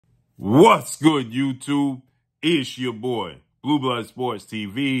What's good, YouTube? It's your boy, Blue Blood Sports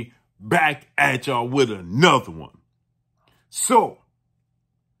TV, back at y'all with another one. So,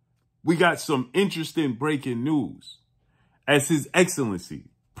 we got some interesting breaking news as His Excellency,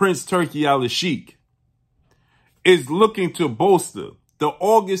 Prince Turki Al-Sheikh, is looking to bolster the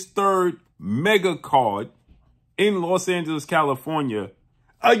August 3rd mega card in Los Angeles, California,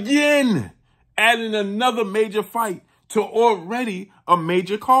 again, adding another major fight to already a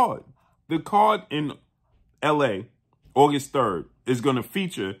major card. The card in LA, August 3rd, is going to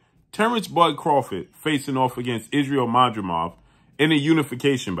feature Terrence Bud Crawford facing off against Israel Madrimov in a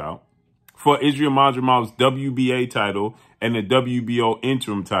unification bout for Israel Madrimov's WBA title and the WBO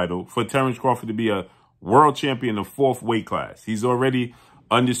interim title for Terrence Crawford to be a world champion of fourth weight class. He's already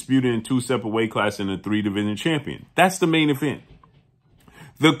undisputed in two separate weight classes and a three-division champion. That's the main event.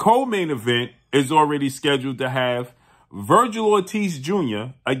 The co-main event is already scheduled to have Virgil Ortiz Jr.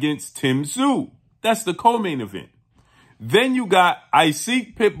 against Tim Tszyu. That's the co-main event. Then you got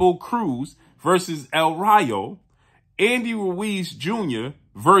Isaac Pitbull Cruz versus El Rayo, Andy Ruiz Jr.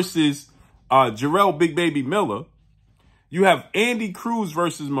 versus Jarrell Big Baby Miller. You have Andy Cruz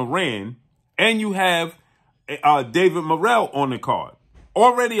versus Moran, and you have David Morrell on the card.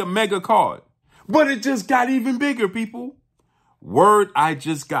 Already a mega card. But it just got even bigger, people. Word I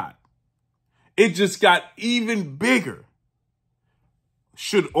just got. It just got even bigger.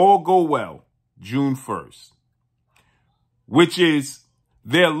 Should all go well, June 1st. Which is,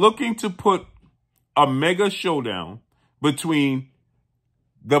 they're looking to put a mega showdown between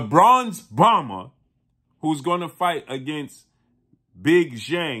the Bronze Bomber, who's going to fight against Big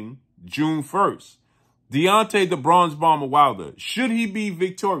Zhang, June 1st. Deontay the Bronze Bomber Wilder, should he be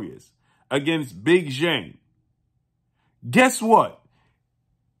victorious against Big Zhang, guess what?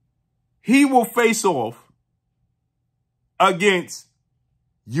 He will face off against,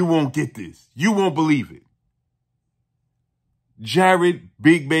 you won't get this, you won't believe it, Jared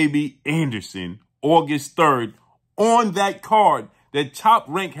Big Baby Anderson, August 3rd, on that card that Top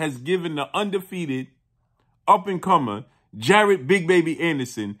Rank has given the undefeated up-and-comer Jared Big Baby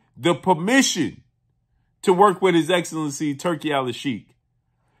Anderson the permission to work with His Excellency Turki Al-Sheikh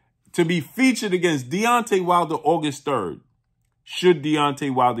to be featured against Deontay Wilder August 3rd, should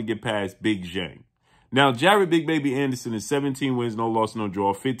Deontay Wilder get past Big Zhang. Now, Jared Big Baby Anderson is 17 wins, no loss, no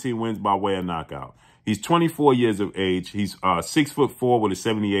draw, 15 wins by way of knockout. He's 24 years of age. He's 6'4" with a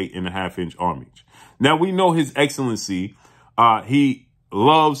 78.5-inch arm reach. Now, we know His Excellency, he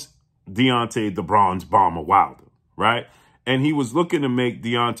loves Deontay the Bronze Bomber Wilder, right? And he was looking to make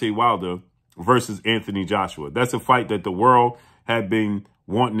Deontay Wilder versus Anthony Joshua. That's a fight that the world had been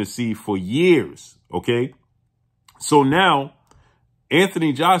wanting to see for years, okay? So now,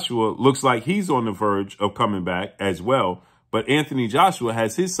 Anthony Joshua looks like he's on the verge of coming back as well. But Anthony Joshua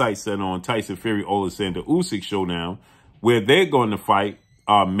has his sights set on Tyson Fury Alexander Usyk showdown, where they're going to fight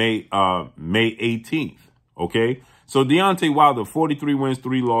May 18th, okay? So Deontay Wilder, 43 wins,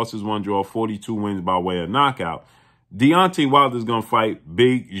 3 losses, 1 draw, 42 wins by way of knockout. Deontay Wilder's going to fight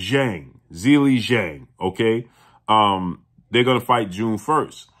Big Zhang, Zili Zhang, okay? They're going to fight June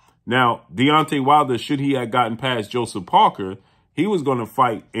 1st. Now, Deontay Wilder, should he have gotten past Joseph Parker, he was going to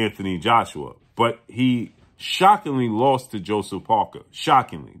fight Anthony Joshua, but he shockingly lost to Joseph Parker.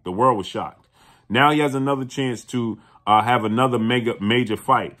 Shockingly. The world was shocked. Now he has another chance to have another major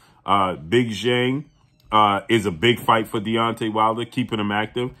fight. Big Zhang is a big fight for Deontay Wilder, keeping him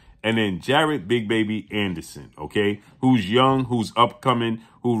active. And then Jared Big Baby Anderson, okay, who's young, who's upcoming,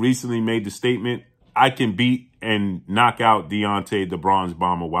 who recently made the statement, I can beat and knock out Deontay the Bronze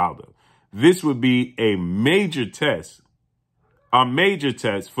Bomber Wilder. This would be a major test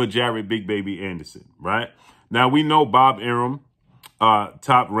for Jared Big Baby Anderson, right? Now, we know Bob Arum,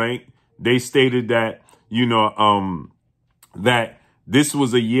 Top Rank, they stated that, that this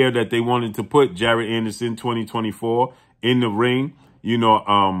was a year that they wanted to put Jared Anderson 2024 in the ring,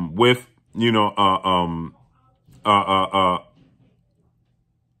 with,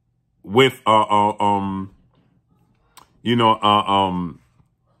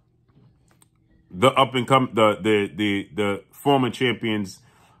 the up and come, the former champions,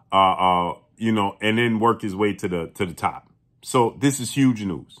 and then work his way to the top. So this is huge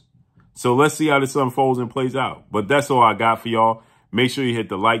news. So let's see how this unfolds and plays out. But that's all I got for y'all. Make sure you hit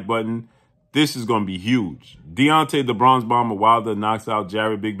the like button. This is going to be huge. Deontay the Bronze Bomber Wilder knocks out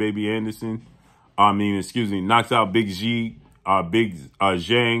Jared Big Baby Anderson. Knocks out Big Zhang.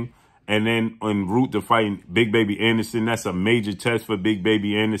 And then en route to fighting Big Baby Anderson. That's a major test for Big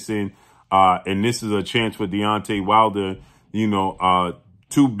Baby Anderson. And this is a chance for Deontay Wilder,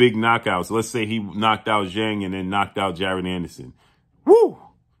 2 big knockouts. Let's say he knocked out Zhang and then knocked out Jared Anderson. Woo!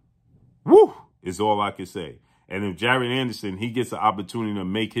 woo, is all I can say. And if Jared Anderson, he gets an opportunity to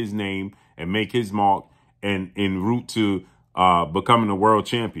make his name and make his mark and en route to becoming a world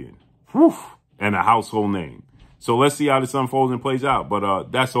champion, whew, and a household name. So let's see how this unfolds and plays out.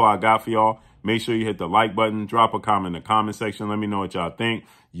 But that's all I got for y'all. Make sure you hit the like button. Drop a comment in the comment section. Let me know what y'all think.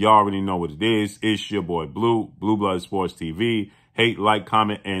 Y'all already know what it is. It's your boy Blue, Blue Blood Sports TV. Hate, like,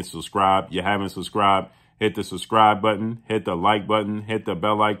 comment, and subscribe. You haven't subscribed, hit the subscribe button, hit the like button, hit the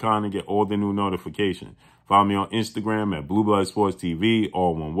bell icon, and get all the new notifications. Follow me on Instagram at Blue Blood Sports TV,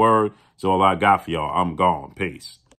 all one word. That's all I got for y'all. I'm gone. Peace.